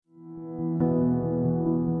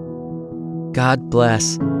God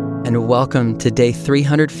bless, and welcome to day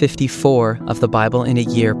 354 of the Bible in a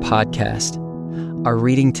Year podcast. Our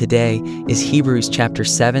reading today is Hebrews chapter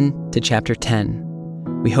 7 to chapter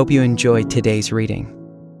 10. We hope you enjoyed today's reading.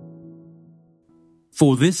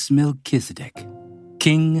 For this Melchizedek,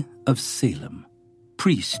 king of Salem,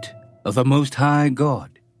 priest of the Most High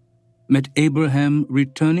God, met Abraham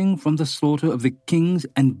returning from the slaughter of the kings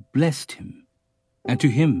and blessed him. And to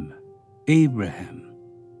him, Abraham,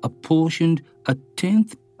 apportioned a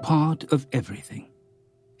 10th part of everything.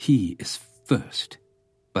 He is first,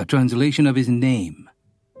 by translation of his name,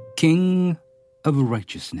 King of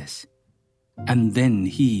Righteousness. And then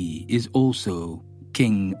he is also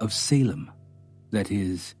King of Salem, that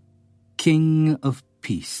is, King of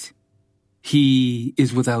Peace. He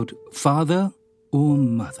is without father or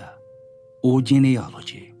mother or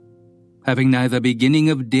genealogy, having neither beginning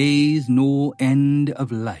of days nor end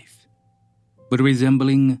of life, but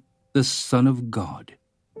resembling the Son of God,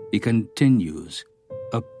 he continues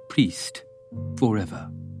a priest forever.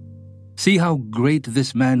 See how great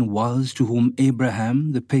this man was, to whom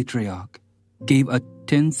Abraham the patriarch gave a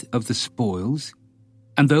 10th of the spoils,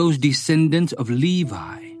 and those descendants of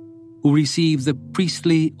Levi who receive the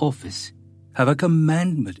priestly office have a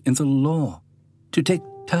commandment in the law to take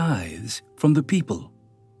tithes from the people,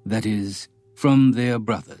 that is, from their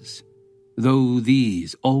brothers, though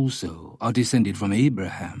these also are descended from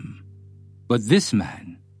Abraham. But this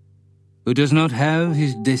man, who does not have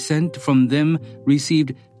his descent from them,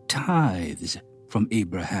 received tithes from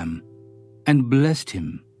Abraham, and blessed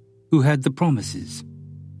him who had the promises.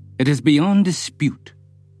 It is beyond dispute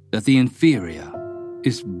that the inferior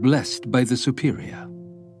is blessed by the superior.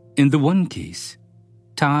 In the one case,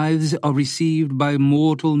 tithes are received by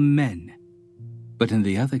mortal men, but in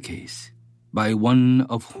the other case, by one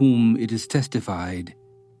of whom it is testified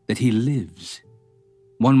that he lives.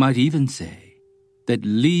 One might even say that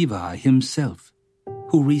Levi himself,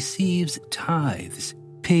 who receives tithes,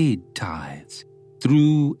 paid tithes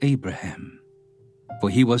through Abraham, for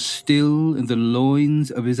he was still in the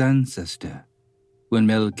loins of his ancestor when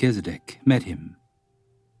Melchizedek met him.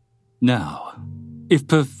 Now, if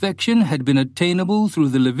perfection had been attainable through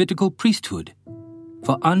the Levitical priesthood,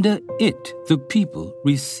 for under it the people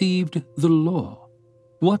received the law,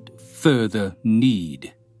 what further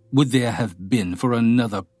need would there have been for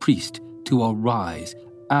another priest to arise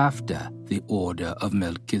after the order of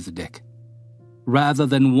Melchizedek, rather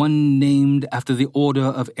than one named after the order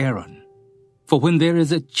of Aaron? For when there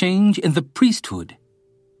is a change in the priesthood,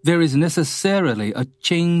 there is necessarily a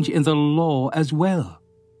change in the law as well.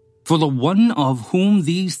 For the one of whom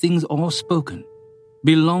these things are spoken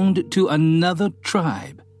belonged to another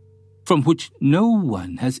tribe, from which no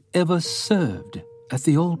one has ever served at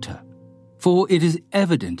the altar. For it is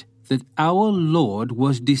evident that our Lord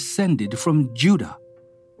was descended from Judah,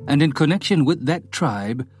 and in connection with that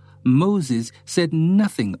tribe, Moses said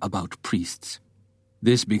nothing about priests.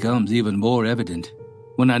 This becomes even more evident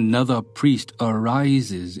when another priest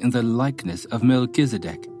arises in the likeness of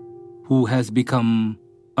Melchizedek, who has become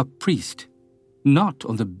a priest, not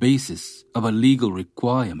on the basis of a legal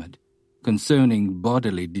requirement concerning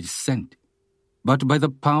bodily descent, but by the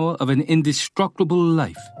power of an indestructible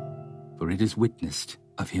life, for it is witnessed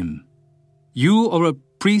of him. You are a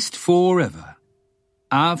priest forever,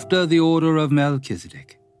 after the order of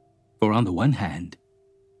Melchizedek. For on the one hand,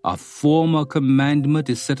 a former commandment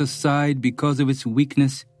is set aside because of its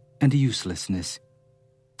weakness and uselessness,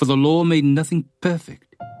 for the law made nothing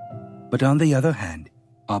perfect. But on the other hand,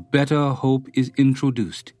 a better hope is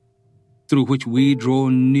introduced, through which we draw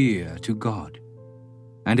near to God.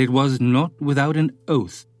 And it was not without an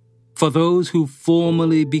oath, for those who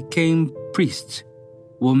formerly became priests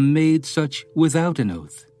were made such without an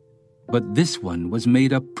oath. But this one was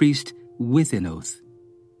made a priest with an oath,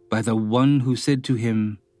 by the one who said to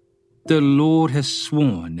him, "The Lord has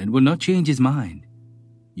sworn and will not change his mind.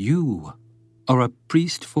 You are a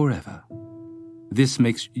priest forever." This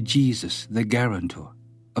makes Jesus the guarantor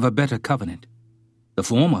of a better covenant. The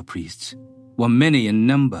former priests were many in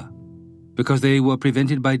number, because they were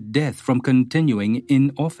prevented by death from continuing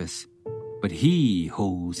in office. But he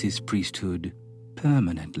holds his priesthood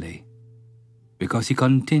permanently, because he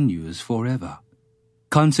continues forever.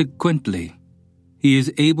 Consequently, he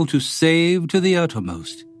is able to save to the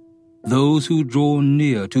uttermost those who draw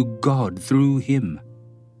near to God through him,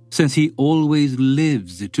 since he always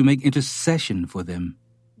lives to make intercession for them.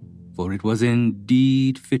 For it was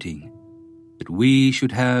indeed fitting that we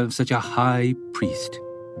should have such a high priest,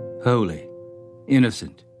 holy,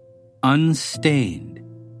 innocent, unstained,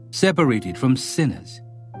 separated from sinners,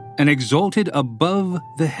 and exalted above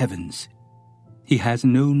the heavens. He has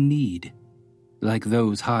no need like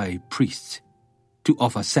those high priests, to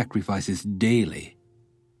offer sacrifices daily,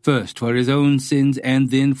 first for his own sins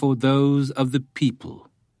and then for those of the people,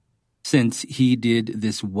 since he did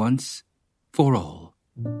this once for all,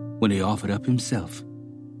 when he offered up himself.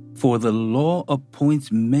 For the law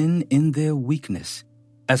appoints men in their weakness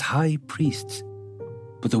as high priests,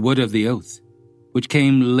 but the word of the oath, which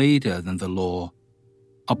came later than the law,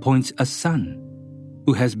 appoints a son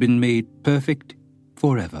who has been made perfect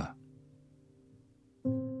forever.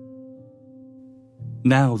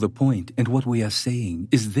 Now the point in what we are saying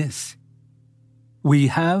is this: we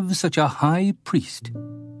have such a high priest,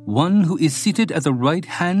 one who is seated at the right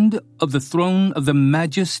hand of the throne of the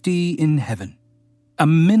majesty in heaven, a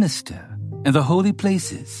minister in the holy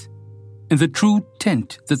places, in the true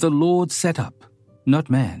tent that the Lord set up, not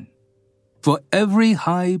man. For every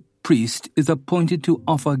high priest is appointed to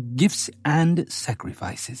offer gifts and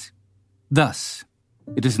sacrifices. Thus,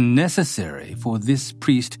 it is necessary for this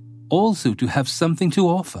priest also to have something to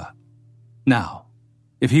offer. Now,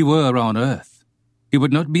 if he were on earth, he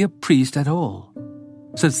would not be a priest at all,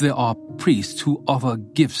 since there are priests who offer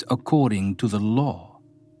gifts according to the law.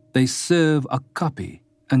 They serve a copy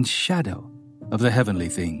and shadow of the heavenly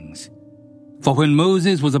things. For when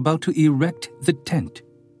Moses was about to erect the tent,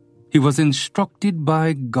 he was instructed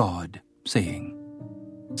by God, saying,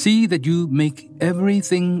 "See that you make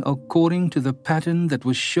everything according to the pattern that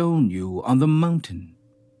was shown you on the mountain."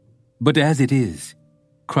 But as it is,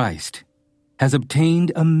 Christ has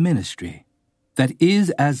obtained a ministry that is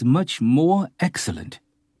as much more excellent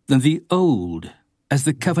than the old, as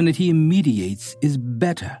the covenant he mediates is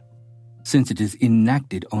better, since it is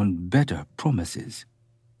enacted on better promises.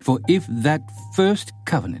 For if that first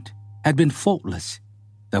covenant had been faultless,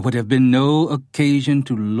 there would have been no occasion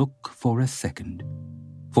to look for a second.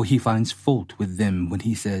 For he finds fault with them when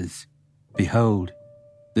he says, "Behold,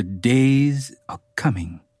 the days are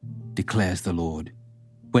coming, declares the Lord,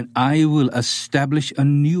 when I will establish a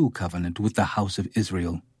new covenant with the house of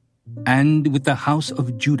Israel and with the house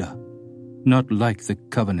of Judah, not like the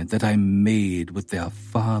covenant that I made with their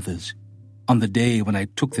fathers on the day when I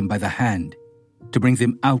took them by the hand to bring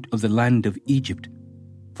them out of the land of Egypt.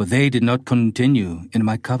 For they did not continue in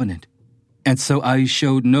my covenant, and so I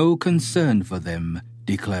showed no concern for them,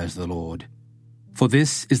 declares the Lord. For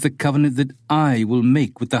this is the covenant that I will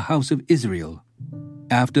make with the house of Israel.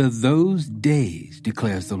 After those days,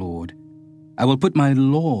 declares the Lord, I will put my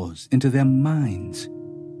laws into their minds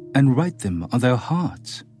and write them on their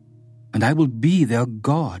hearts, and I will be their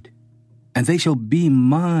God, and they shall be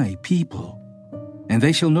my people, and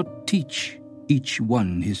they shall not teach each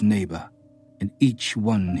one his neighbor and each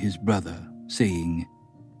one his brother, saying,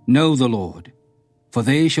 Know the Lord, for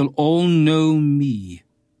they shall all know me,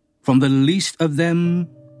 from the least of them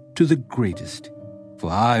to the greatest. For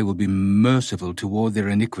I will be merciful toward their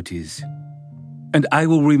iniquities, and I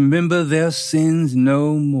will remember their sins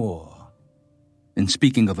no more. In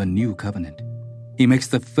speaking of a new covenant, he makes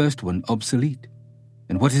the first one obsolete,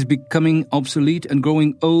 and what is becoming obsolete and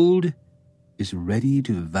growing old is ready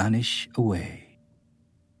to vanish away.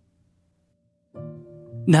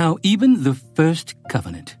 Now, even the first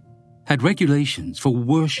covenant had regulations for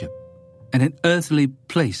worship and an earthly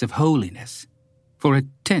place of holiness, for a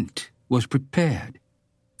tent was prepared.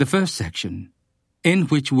 The first section, in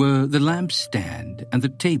which were the lampstand and the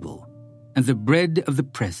table and the bread of the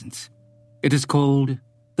presence, it is called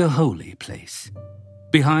the holy place.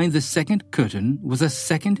 Behind the second curtain was a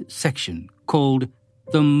second section called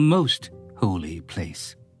the most holy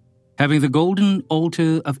place, having the golden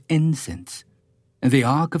altar of incense and the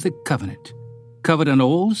ark of the covenant, covered on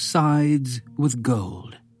all sides with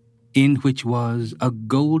gold, in which was a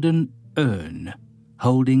golden urn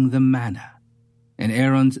holding the manna, and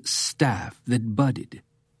Aaron's staff that budded,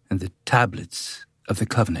 and the tablets of the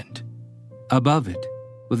covenant. Above it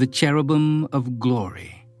were the cherubim of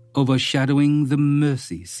glory, overshadowing the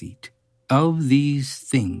mercy seat. Of these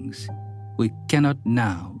things we cannot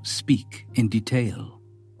now speak in detail.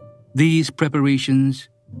 These preparations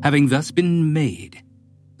having thus been made,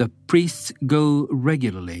 the priests go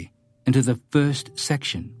regularly into the first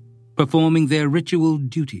section, performing their ritual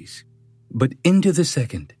duties. But into the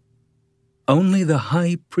second, only the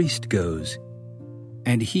high priest goes,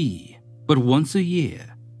 and he but once a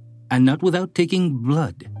year, and not without taking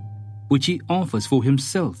blood, which he offers for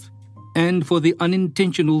himself and for the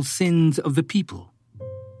unintentional sins of the people.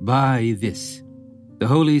 By this, the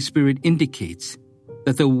Holy Spirit indicates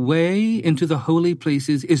that the way into the holy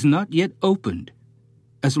places is not yet opened,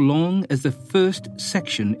 as long as the first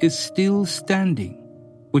section is still standing,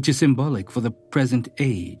 which is symbolic for the present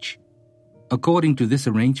age. According to this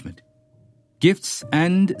arrangement, Gifts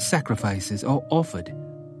and sacrifices are offered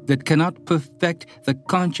that cannot perfect the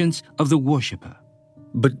conscience of the worshipper,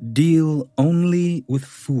 but deal only with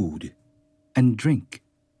food and drink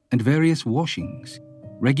and various washings,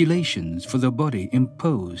 regulations for the body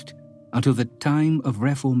imposed until the time of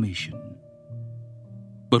Reformation.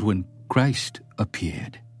 But when Christ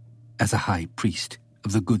appeared as a high priest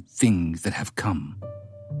of the good things that have come,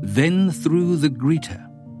 then through the greater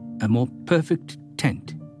and more perfect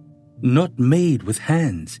tent, not made with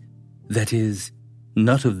hands, that is,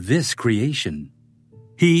 not of this creation,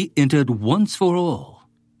 he entered once for all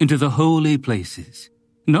into the holy places,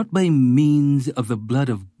 not by means of the blood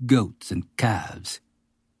of goats and calves,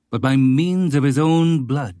 but by means of his own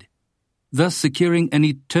blood, thus securing an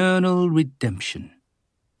eternal redemption.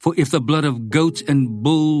 For if the blood of goats and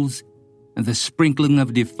bulls and the sprinkling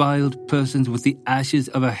of defiled persons with the ashes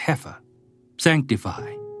of a heifer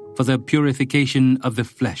sanctify for the purification of the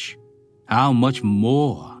flesh, how much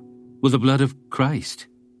more will the blood of Christ,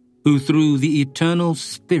 who through the eternal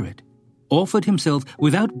Spirit offered himself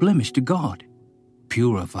without blemish to God,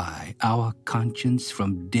 purify our conscience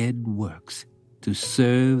from dead works to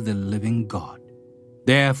serve the living God.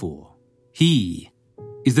 Therefore, he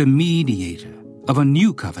is the mediator of a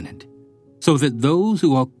new covenant, so that those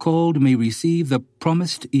who are called may receive the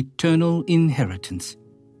promised eternal inheritance,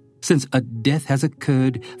 since a death has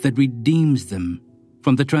occurred that redeems them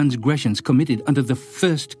from the transgressions committed under the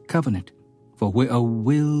first covenant. For where a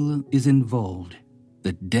will is involved,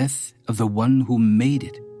 the death of the one who made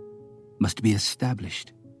it must be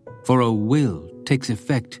established. For a will takes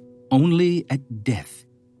effect only at death,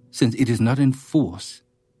 since it is not in force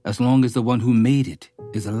as long as the one who made it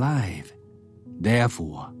is alive.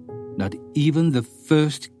 Therefore, not even the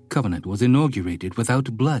first covenant was inaugurated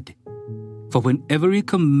without blood. For when every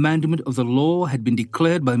commandment of the law had been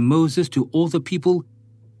declared by Moses to all the people,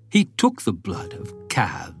 he took the blood of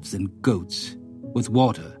calves and goats with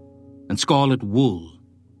water and scarlet wool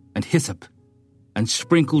and hyssop, and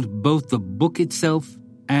sprinkled both the book itself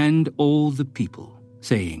and all the people,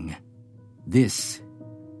 saying, "This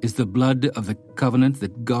is the blood of the covenant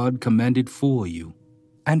that God commanded for you."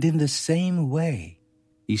 And in the same way,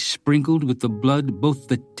 he sprinkled with the blood both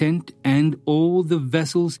the tent and all the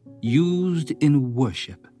vessels used in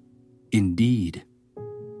worship. Indeed,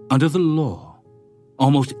 under the law,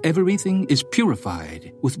 almost everything is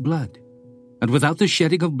purified with blood, and without the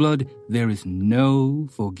shedding of blood, there is no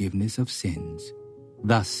forgiveness of sins.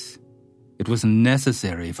 Thus, it was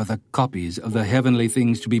necessary for the copies of the heavenly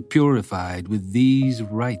things to be purified with these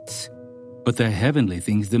rites, but the heavenly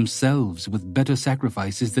things themselves with better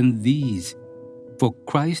sacrifices than these. For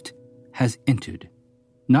Christ has entered,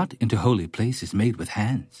 not into holy places made with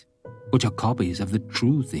hands, which are copies of the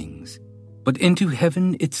true things, but into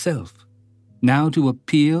heaven itself, now to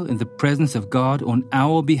appear in the presence of God on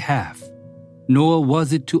our behalf. Nor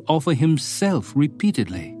was it to offer himself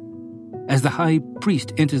repeatedly, as the high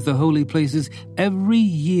priest enters the holy places every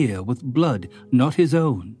year with blood not his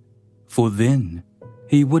own. For then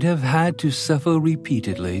he would have had to suffer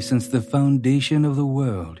repeatedly since the foundation of the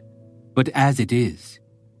world. But as it is,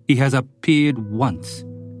 he has appeared once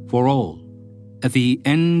for all at the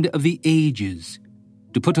end of the ages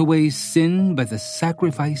to put away sin by the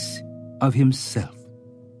sacrifice of himself.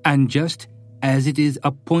 And just as it is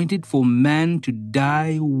appointed for man to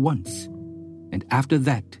die once, and after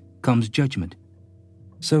that comes judgment,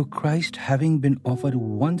 so Christ, having been offered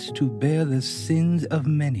once to bear the sins of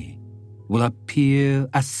many, will appear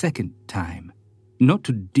a second time, not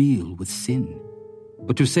to deal with sin,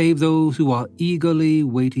 but to save those who are eagerly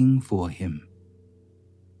waiting for him.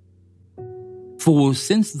 For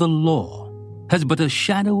since the law has but a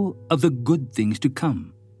shadow of the good things to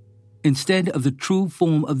come, instead of the true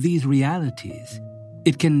form of these realities,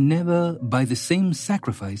 it can never, by the same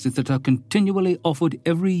sacrifices that are continually offered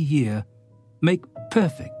every year, make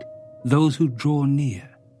perfect those who draw near.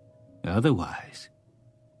 Otherwise,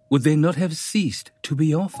 would they not have ceased to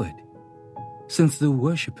be offered, since the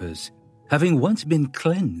worshippers, having once been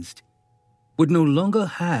cleansed, would no longer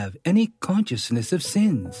have any consciousness of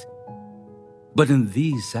sins? But in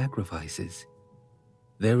these sacrifices,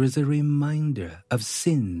 there is a reminder of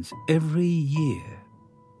sins every year.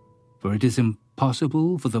 For it is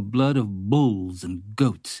impossible for the blood of bulls and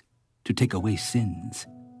goats to take away sins.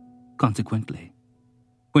 Consequently,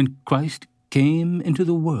 when Christ came into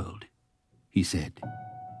the world, he said,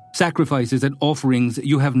 "Sacrifices and offerings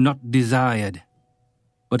you have not desired,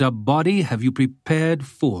 but a body have you prepared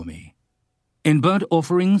for me. In burnt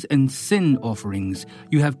offerings and sin offerings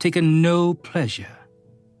you have taken no pleasure."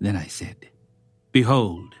 Then I said,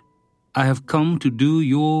 "Behold, I have come to do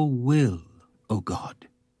your will, O God."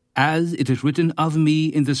 as it is written of me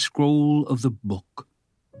in the scroll of the book,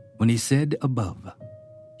 when he said above,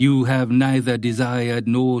 You have neither desired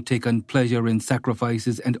nor taken pleasure in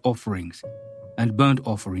sacrifices and offerings, and burnt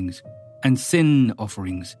offerings, and sin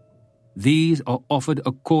offerings. These are offered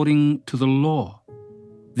according to the law.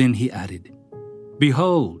 Then he added,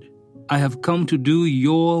 Behold, I have come to do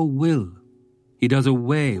your will. He does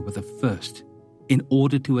away with the first, in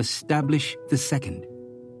order to establish the second.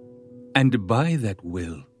 And by that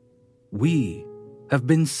will, we have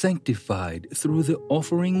been sanctified through the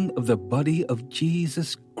offering of the body of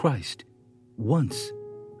Jesus Christ, once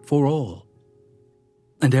for all.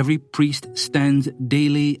 And every priest stands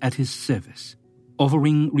daily at his service,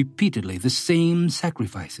 offering repeatedly the same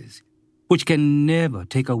sacrifices, which can never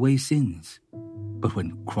take away sins. But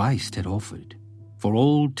when Christ had offered, for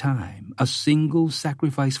all time, a single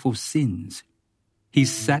sacrifice for sins, he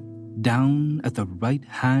sat down at the right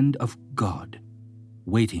hand of God,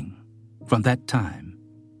 waiting from that time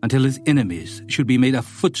until his enemies should be made a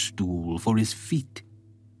footstool for his feet.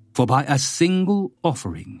 For by a single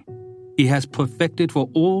offering he has perfected for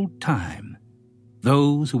all time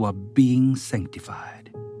those who are being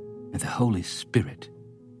sanctified, and the Holy Spirit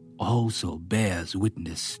also bears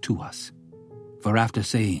witness to us. For after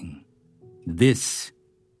saying, This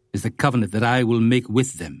is the covenant that I will make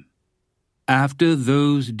with them, after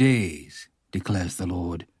those days, declares the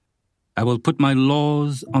Lord, I will put my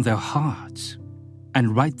laws on their hearts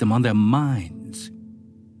and write them on their minds.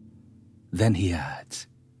 Then he adds,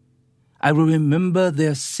 I will remember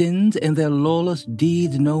their sins and their lawless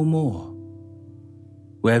deeds no more.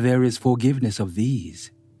 Where there is forgiveness of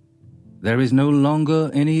these, there is no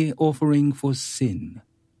longer any offering for sin.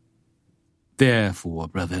 Therefore,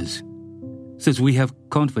 brothers, since we have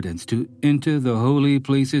confidence to enter the holy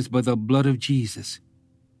places by the blood of Jesus,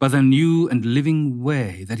 by the new and living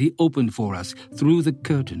way that he opened for us through the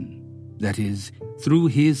curtain, that is, through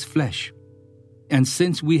his flesh, and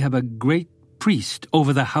since we have a great priest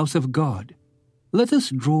over the house of God, let us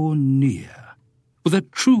draw near with a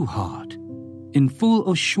true heart, in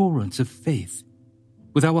full assurance of faith,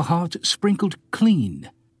 with our hearts sprinkled clean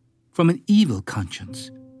from an evil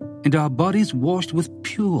conscience, and our bodies washed with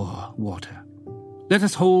pure water. Let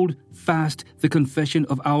us hold fast the confession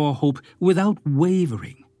of our hope without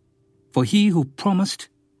wavering, for he who promised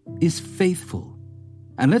is faithful.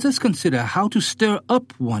 And let us consider how to stir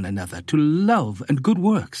up one another to love and good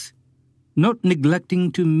works, not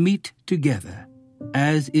neglecting to meet together,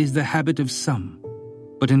 as is the habit of some,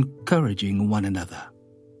 but encouraging one another.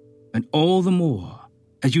 And all the more,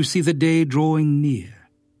 as you see the day drawing near.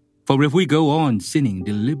 For if we go on sinning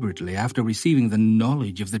deliberately after receiving the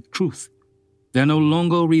knowledge of the truth, there no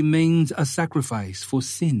longer remains a sacrifice for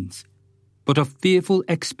sins, but a fearful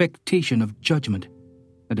expectation of judgment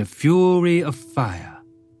and a fury of fire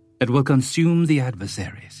that will consume the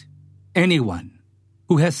adversaries. Anyone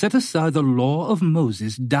who has set aside the law of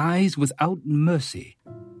Moses dies without mercy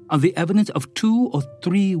on the evidence of 2 or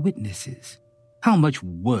 3 witnesses. How much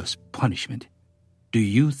worse punishment do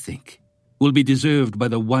you think will be deserved by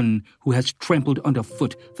the one who has trampled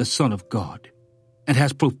underfoot the Son of God, and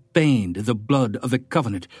has profaned the blood of the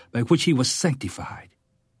covenant by which he was sanctified,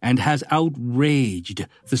 and has outraged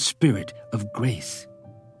the Spirit of grace?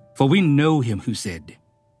 For we know him who said,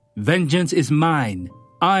 Vengeance is mine,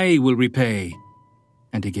 I will repay.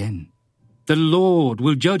 And again, the Lord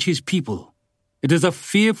will judge his people. It is a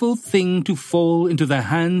fearful thing to fall into the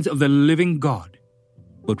hands of the living God.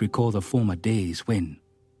 But recall the former days when,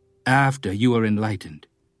 after you were enlightened,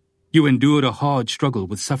 you endured a hard struggle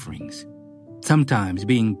with sufferings, sometimes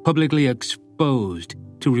being publicly exposed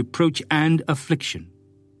to reproach and affliction,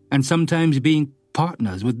 and sometimes being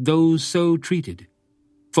partners with those so treated.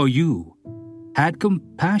 For you had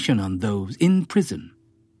compassion on those in prison,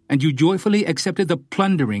 and you joyfully accepted the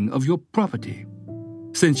plundering of your property,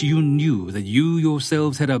 since you knew that you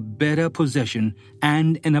yourselves had a better possession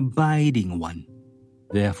and an abiding one.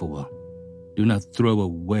 Therefore, do not throw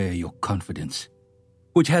away your confidence,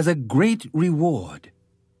 which has a great reward.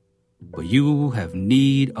 For you have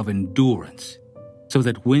need of endurance, so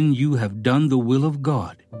that when you have done the will of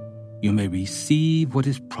God, you may receive what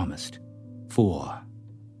is promised. For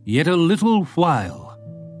yet a little while,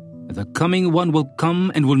 and the coming one will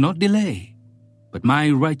come and will not delay. But my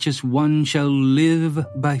righteous one shall live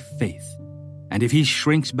by faith, and if he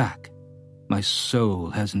shrinks back, my soul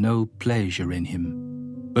has no pleasure in him.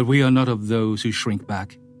 But we are not of those who shrink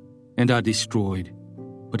back and are destroyed,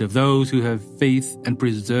 but of those who have faith and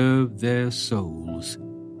preserve their souls.